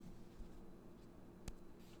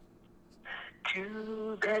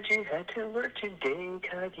Too bad you had to work today,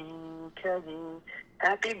 Cuggy.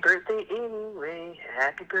 Happy birthday anyway.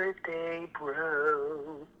 Happy birthday,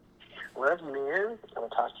 bro. Love you, man. I'll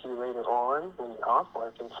talk to you later on when you're off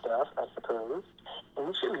work and stuff, I suppose. And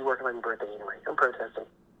you should be working on your birthday anyway. I'm protesting.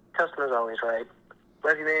 Customer's always right.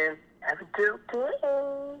 Love you, man. Have a dope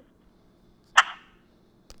day.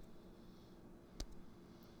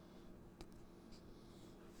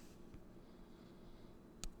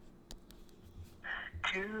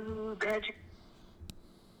 Too bad you...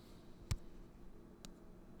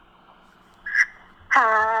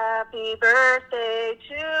 Happy birthday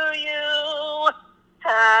to you.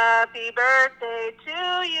 Happy birthday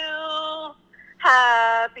to you.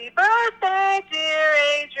 Happy birthday, dear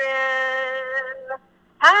Adrian.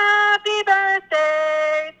 Happy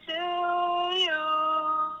birthday to you.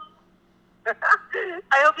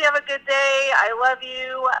 I hope you have a good day. I love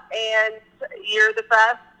you, and you're the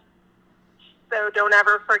best. So don't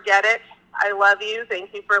ever forget it. I love you.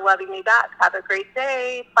 Thank you for loving me back. Have a great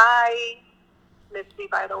day. Bye. Misty,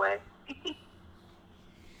 by the way.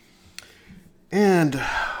 And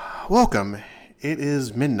welcome. It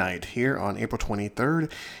is midnight here on April 23rd.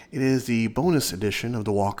 It is the bonus edition of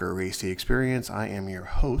the Walker Racy Experience. I am your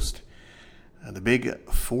host, the big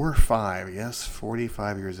 4-5, yes,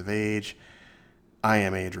 45 years of age. I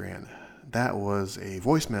am Adrian. That was a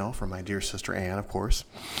voicemail from my dear sister Ann, of course,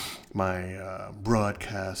 my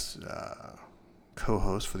broadcast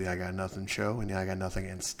co-host for the I Got Nothing show and the I Got Nothing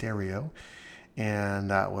in stereo. And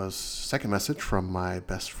that was second message from my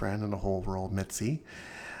best friend in the whole world, Mitzi.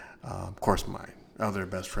 Of course, my other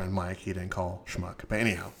best friend, Mike, he didn't call schmuck. But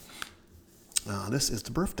anyhow, this is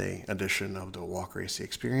the birthday edition of the Walker Racy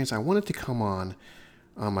Experience. I wanted to come on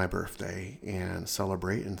my birthday and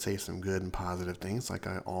celebrate and say some good and positive things like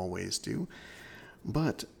I always do.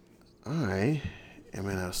 But I am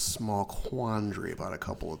in a small quandary about a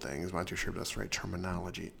couple of things. I'm not too sure if that's the right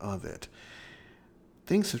terminology of it.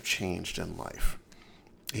 Things have changed in life.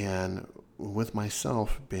 And with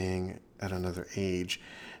myself being at another age,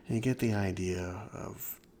 you get the idea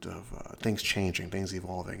of things changing, things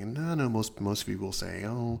evolving. And I know most people will say,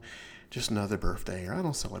 oh, just another birthday, or I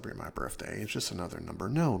don't celebrate my birthday, it's just another number.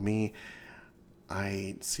 No,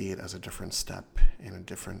 I see it as a different step in a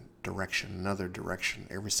different direction, another direction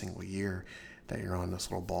every single year that you're on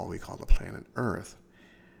this little ball we call the planet Earth.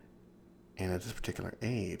 And at this particular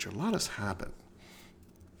age, a lot has happened.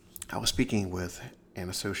 I was speaking with an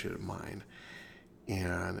associate of mine,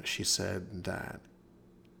 and she said that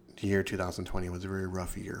the year 2020 was a very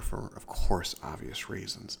rough year for, of course, obvious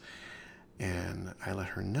reasons. And I let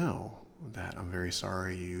her know that I'm very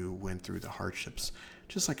sorry you went through the hardships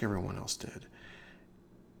just like everyone else did.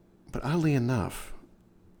 But oddly enough,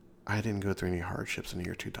 I didn't go through any hardships in the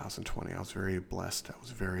year 2020. I was very blessed. I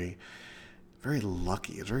was very, very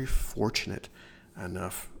lucky. I was very fortunate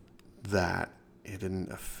enough that it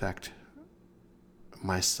didn't affect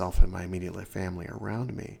myself and my immediate family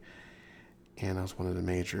around me. And that was one of the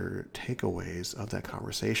major takeaways of that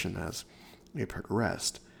conversation as it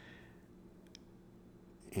progressed.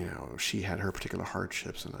 You know, she had her particular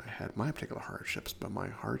hardships and I had my particular hardships, but my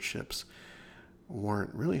hardships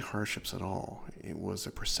weren't really hardships at all. It was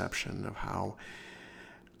a perception of how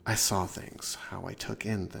I saw things, how I took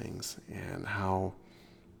in things, and how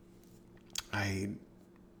I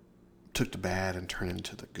took the bad and turned it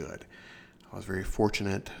into the good. I was very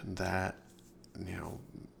fortunate that,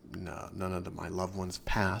 none of my loved ones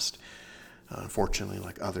passed, unfortunately,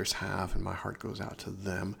 like others have, and my heart goes out to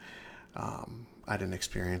them. I didn't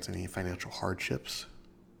experience any financial hardships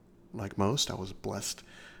like most. I was blessed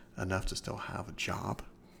enough to still have a job,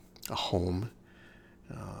 a home,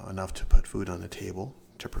 enough to put food on the table,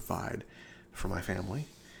 to provide for my family.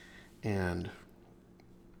 And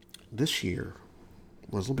this year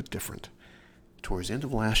was a little bit different. Towards the end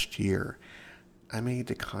of last year, I made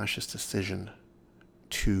the conscious decision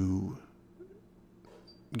to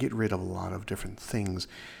get rid of a lot of different things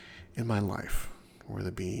in my life, whether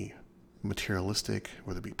it be materialistic,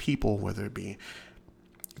 whether it be people, whether it be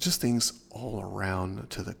just things all around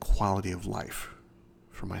to the quality of life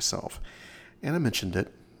for myself. And I mentioned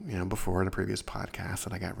it, before in a previous podcast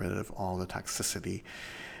that I got rid of all the toxicity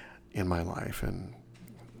in my life and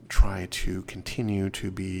try to continue to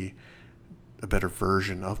be a better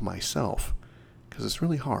version of myself, because it's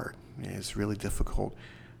really hard. It's really difficult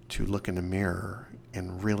to look in the mirror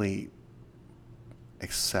and really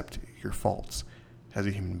accept your faults as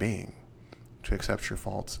a human being, to accept your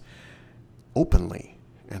faults openly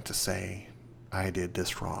and to say, I did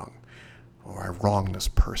this wrong, or I wronged this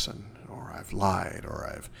person, or I've lied,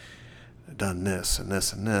 or I've done this and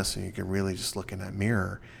this and this. And you can really just look in that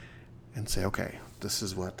mirror and say, okay, this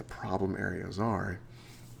is what the problem areas are.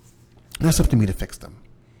 And it's up to me to fix them.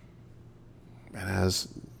 And as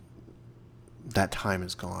that time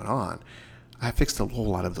has gone on, I fixed a whole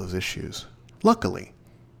lot of those issues. Luckily,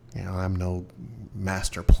 I'm no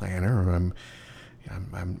master planner.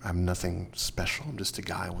 I'm nothing special. I'm just a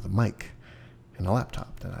guy with a mic and a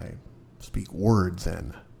laptop that I speak words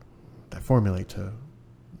in that formulate to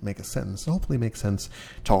make a sentence. Hopefully, make sense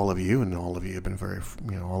to all of you. And all of you have been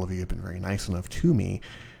very nice enough to me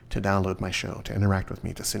to download my show, to interact with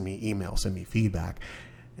me, to send me emails, send me feedback,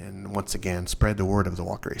 and once again spread the word of the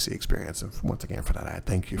Walker AC experience. And once again, for that, I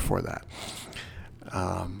thank you for that.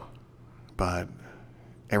 But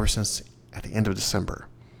ever since at the end of December,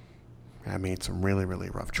 I made some really, really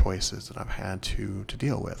rough choices that I've had to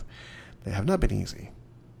deal with. They have not been easy.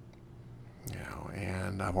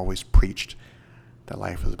 And I've always preached that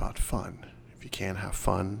life is about fun. If you can't have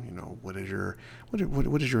fun, what is your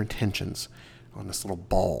intentions on this little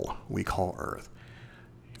ball we call Earth?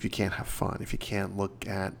 If you can't have fun, if you can't look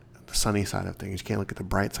at the sunny side of things, you can't look at the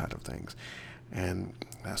bright side of things. And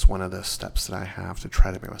that's one of the steps that I have to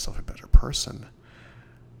try to make myself a better person.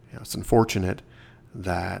 It's unfortunate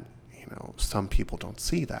that some people don't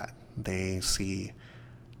see that. They see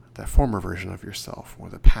that former version of yourself or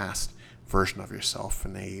the past version of yourself,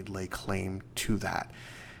 and they lay claim to that,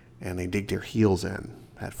 and they dig their heels in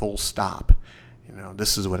at full stop.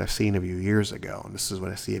 This is what I've seen of you years ago, and this is what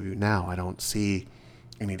I see of you now. I don't see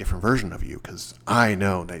any different version of you because I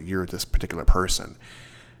know that you're this particular person.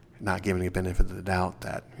 Not giving the benefit of the doubt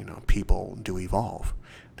that people do evolve.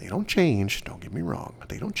 They don't change. Don't get me wrong.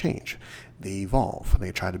 They don't change. They evolve.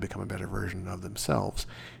 They try to become a better version of themselves.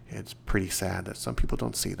 It's pretty sad that some people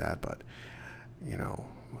don't see that, but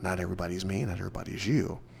not everybody's me, not everybody's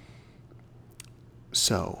you.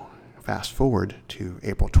 So, fast forward to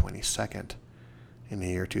April 22nd in the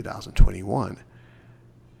year 2021.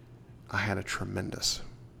 I had a tremendous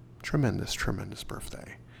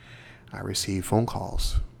birthday. I received phone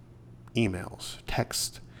calls, emails,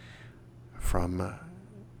 text from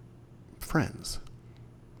friends,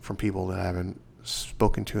 from people that I haven't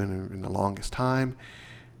spoken to in the longest time.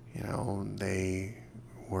 They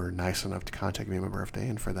were nice enough to contact me on my birthday,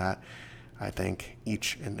 and for that, I thank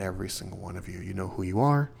each and every single one of you. You know who you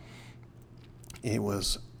are. It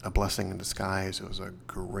was a blessing in disguise. It was a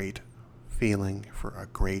great feeling for a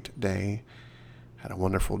great day. Had a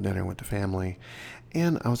wonderful dinner with the family,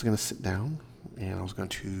 and I was going to sit down and I was going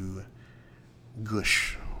to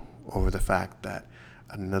gush over the fact that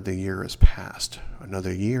another year has passed.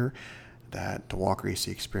 Another year that the Walker AC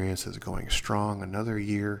experience is going strong. Another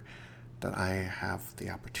year that I have the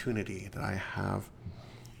opportunity, that I have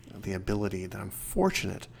the ability, that I'm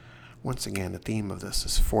fortunate. Once again, the theme of this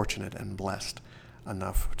is fortunate and blessed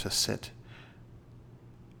enough to sit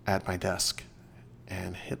at my desk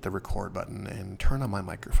and hit the record button and turn on my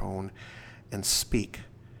microphone and speak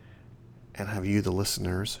and have you, the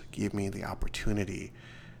listeners, give me the opportunity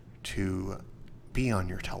to be on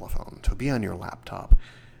your telephone, to be on your laptop,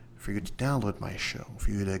 for you to download my show,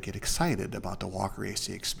 for you to get excited about the Walker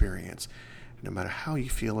AC experience. No matter how you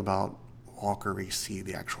feel about Walker AC,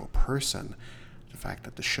 the actual person, the fact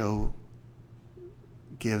that the show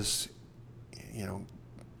gets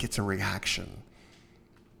a reaction,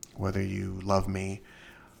 whether you love me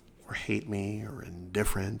or hate me or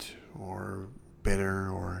indifferent or bitter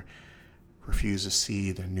or refuse to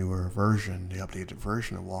see the newer version, the updated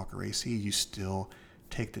version of Walker AC, you still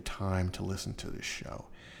take the time to listen to this show.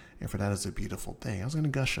 And for that is a beautiful thing. I was going to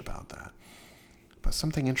gush about that. But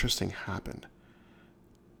something interesting happened.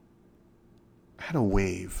 I had a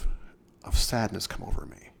wave of sadness come over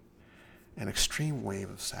me. An extreme wave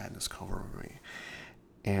of sadness come over me.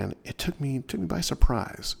 And it took me by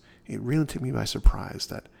surprise. It really took me by surprise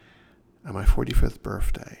that on my 45th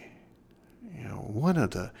birthday, one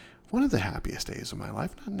of the happiest days of my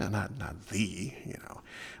life, not the,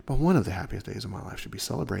 but one of the happiest days of my life should be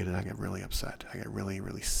celebrated. I get really upset. I get really,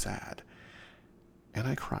 really sad. And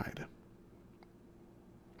I cried.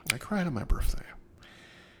 I cried on my birthday.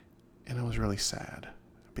 And I was really sad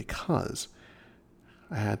because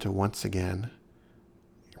I had to once again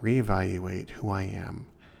reevaluate who I am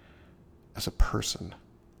as a person,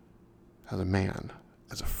 as a man,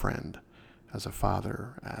 as a friend, as a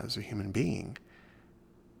father, as a human being,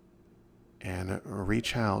 and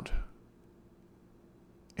reach out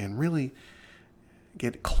and really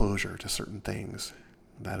get closure to certain things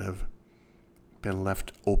that have been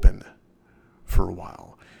left open for a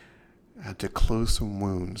while. I had to close some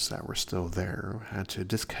wounds that were still there. I had to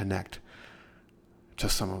disconnect to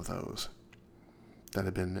some of those that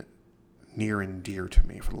have been near and dear to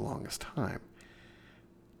me for the longest time.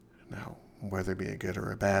 Now, whether it be a good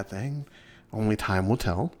or a bad thing, only time will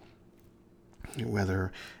tell.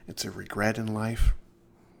 Whether it's a regret in life,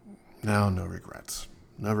 no regrets.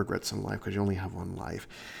 No regrets in life because you only have one life.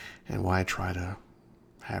 And why try to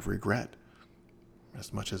have regret?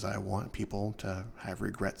 As much as I want people to have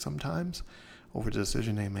regret sometimes over the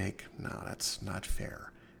decision they make, no, that's not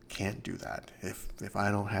fair. Can't do that. If I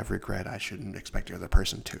don't have regret, I shouldn't expect the other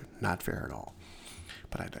person to. Not fair at all.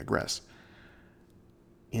 But I digress.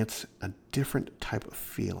 It's a different type of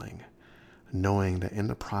feeling, knowing that in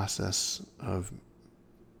the process of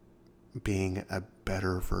being a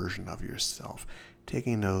better version of yourself,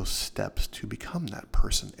 taking those steps to become that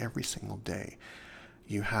person every single day,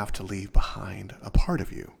 you have to leave behind a part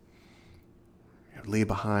of you. You have to leave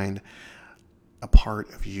behind a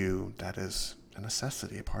part of you that is a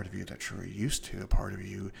necessity, a part of you that you're used to, a part of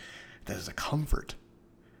you that is a comfort.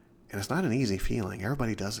 And it's not an easy feeling.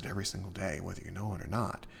 Everybody does it every single day, whether you know it or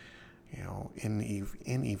not.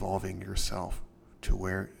 In evolving yourself to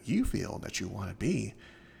where you feel that you want to be,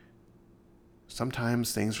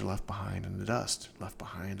 sometimes things are left behind in the dust, left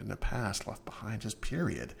behind in the past, left behind just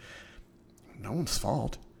period. No one's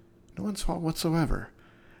fault. No one's fault whatsoever.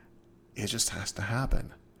 It just has to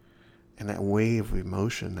happen. And that wave of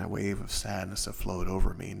emotion, that wave of sadness that flowed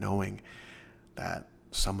over me, knowing that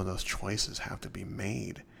some of those choices have to be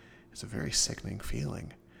made, is a very sickening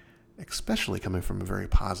feeling. Especially coming from a very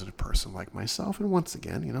positive person like myself. And once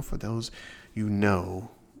again, for those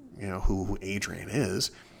who Adrian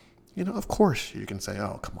is, of course you can say,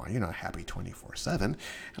 oh, come on, you're not happy 24/7. And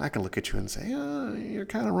I can look at you and say, you're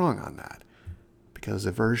kind of wrong on that. Because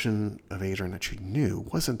the version of Adrian that you knew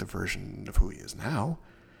wasn't the version of who he is now.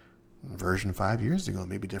 The version 5 years ago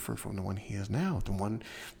may be different from the one he is now. The one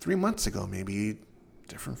 3 months ago may be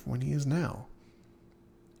different from when he is now.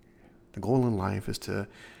 The goal in life is to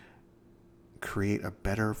create a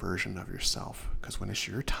better version of yourself. Because when it's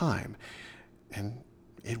your time, and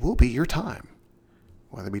it will be your time,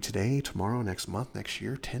 whether it be today, tomorrow, next month, next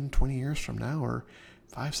year, 10, 20 years from now, or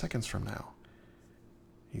 5 seconds from now,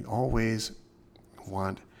 you always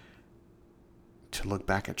want to look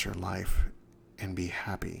back at your life and be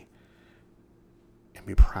happy and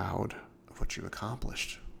be proud of what you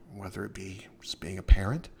accomplished, whether it be just being a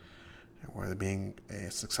parent, or whether being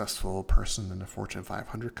a successful person in a Fortune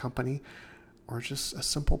 500 company, or just a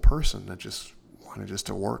simple person that just wanted just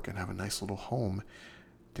to work and have a nice little home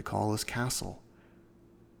to call his castle.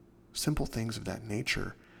 Simple things of that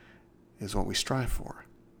nature is what we strive for.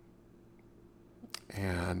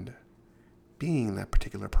 And being that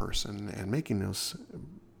particular person and making those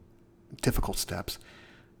difficult steps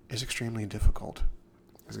is extremely difficult.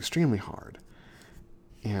 It's extremely hard.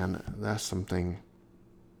 And that's something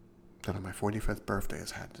that on my 45th birthday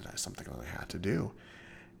that's something that I had to do.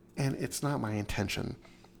 And it's not my intention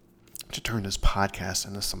to turn this podcast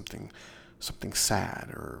into something sad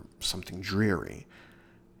or something dreary,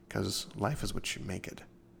 because life is what you make it.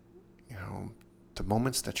 The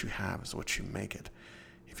moments that you have is what you make it.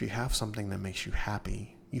 If you have something that makes you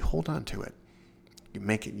happy, you hold on to it. You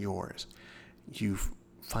make it yours. You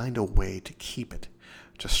find a way to keep it,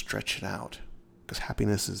 to stretch it out, because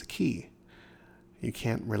happiness is the key. You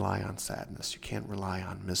can't rely on sadness. You can't rely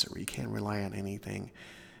on misery. You can't rely on anything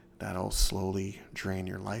that'll slowly drain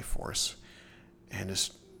your life force and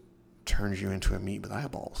just turns you into a meat with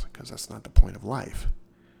eyeballs, because that's not the point of life.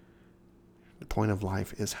 The point of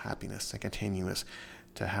life is happiness and continuous,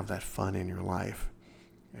 to have that fun in your life.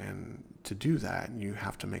 And to do that, you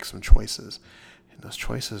have to make some choices. And those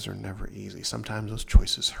choices are never easy. Sometimes those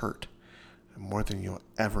choices hurt more than you'll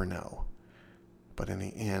ever know. But in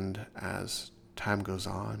the end, as time goes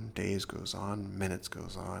on, days goes on, minutes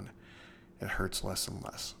goes on, it hurts less and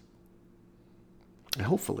less. And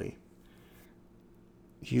hopefully,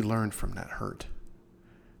 you learn from that hurt.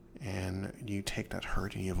 And you take that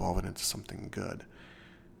hurt and you evolve it into something good.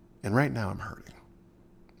 And right now I'm hurting.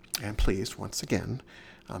 And please, once again,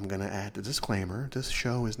 I'm going to add the disclaimer. This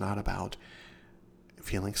show is not about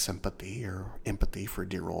feeling sympathy or empathy for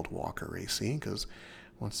dear old Walker AC, because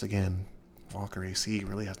once again, Walker AC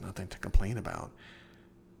really has nothing to complain about.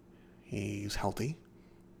 He's healthy,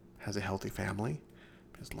 has a healthy family,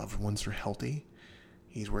 his loved ones are healthy,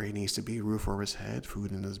 he's where he needs to be, roof over his head,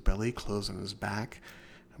 food in his belly, clothes on his back,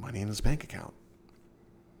 and money in his bank account.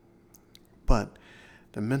 But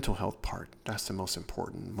the mental health part, that's the most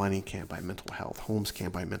important. Money can't buy mental health. Homes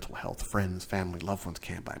can't buy mental health. Friends, family, loved ones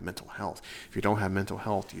can't buy mental health. If you don't have mental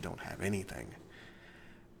health, you don't have anything.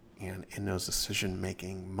 And in those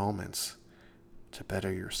decision-making moments, to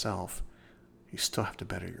better yourself, you still have to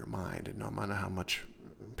better your mind. And no matter how much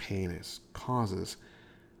pain it causes,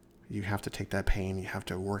 you have to take that pain, you have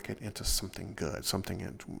to work it into something good,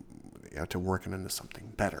 you have to work it into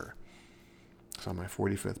something better. So on my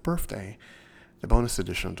 45th birthday, the bonus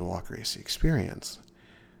edition of the Walker AC Experience,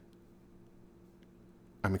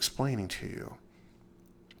 I'm explaining to you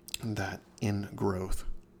that in growth,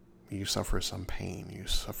 you suffer some pain, you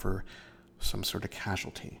suffer some sort of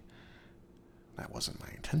casualty. That wasn't my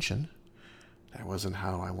intention. That wasn't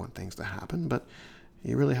how I want things to happen, but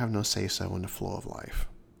you really have no say-so in the flow of life.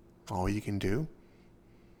 All you can do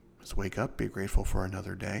is wake up, be grateful for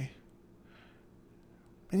another day,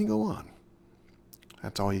 and you go on.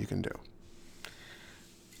 That's all you can do.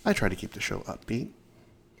 I try to keep the show upbeat,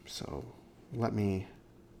 so let me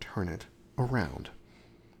turn it around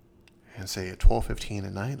and say at 12:15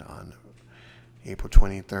 at night on April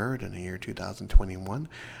 23rd in the year 2021,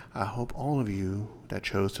 I hope all of you that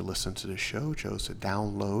chose to listen to the show, chose to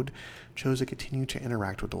download, chose to continue to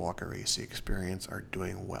interact with the Walker AC Experience are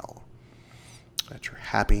doing well. That you're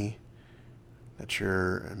happy, that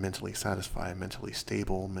you're mentally satisfied, mentally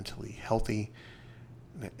stable, mentally healthy,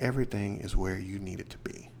 and that everything is where you need it to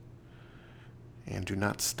be. And do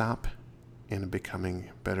not stop in becoming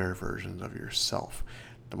better versions of yourself.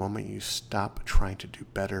 The moment you stop trying to do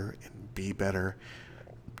better and be better,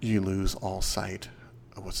 you lose all sight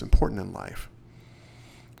of what's important in life.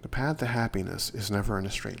 The path to happiness is never in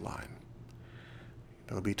a straight line.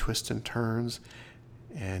 There will be twists and turns,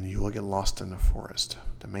 and you will get lost in the forest.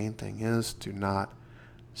 The main thing is, do not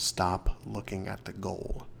stop looking at the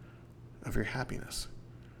goal of your happiness.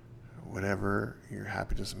 Whatever your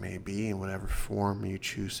happiness may be, in whatever form you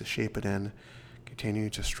choose to shape it in, continue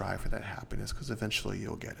to strive for that happiness, because eventually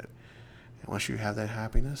you'll get it. And once you have that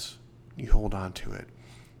happiness, you hold on to it.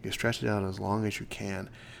 You stretch it out as long as you can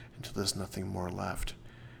until there's nothing more left.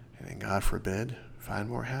 And then, God forbid, find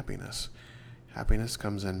more happiness. Happiness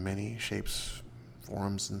comes in many shapes,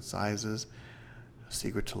 forms, and sizes. The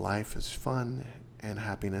secret to life is fun and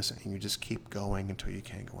happiness, and you just keep going until you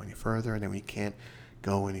can't go any further. And then when you can't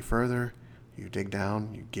go any further, you dig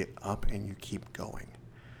down, you get up, and you keep going.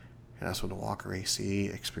 And that's what the Walker AC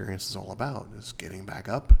Experience is all about, is getting back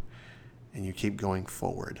up, and you keep going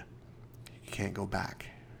forward. You can't go back.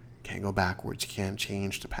 You can't go backwards. You can't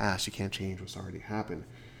change the past. You can't change what's already happened.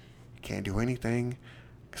 You can't do anything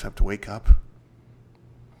except to wake up, you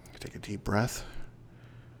take a deep breath,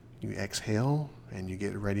 you exhale, and you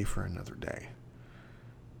get ready for another day.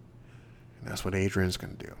 And that's what Adrian's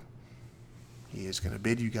going to do. He is going to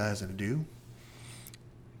bid you guys to do.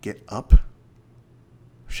 Get up,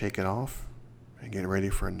 shake it off, and get ready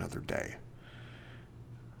for another day.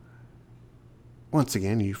 Once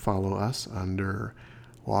again, you follow us under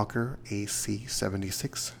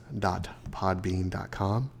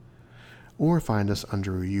WalkerAC76.podbean.com, or find us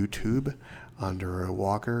under YouTube under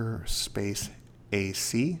Walker Space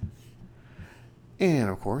AC. And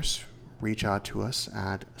of course, reach out to us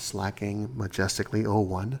at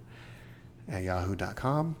slackingmajestically01 at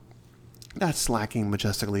yahoo.com. That's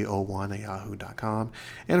slackingmajestically01 at yahoo.com.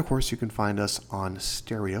 And of course, you can find us on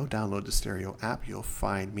stereo. Download the stereo app. You'll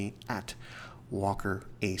find me at Walker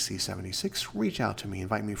AC76. Reach out to me,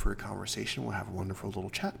 invite me for a conversation. We'll have a wonderful little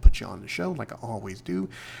chat, put you on the show like I always do.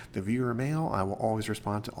 The viewer mail, I will always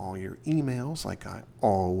respond to all your emails like I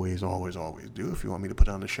always do. If you want me to put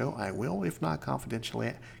on the show, I will. If not,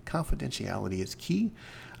 confidentiality is key.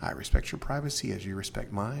 I respect your privacy as you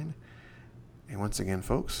respect mine. And once again,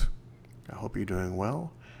 folks, I hope you're doing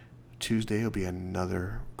well. Tuesday will be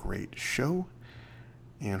another great show.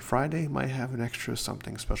 And Friday might have an extra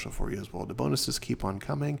something special for you as well. The bonuses keep on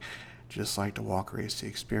coming. Just like the Walker AC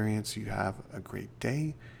Experience, you have a great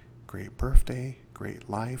day, great birthday,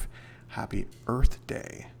 great life. Happy Earth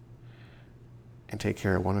Day. And take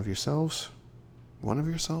care of one of yourselves. One of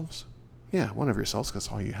yourselves? Yeah, one of yourselves, because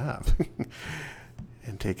that's all you have.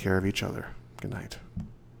 And take care of each other. Good night.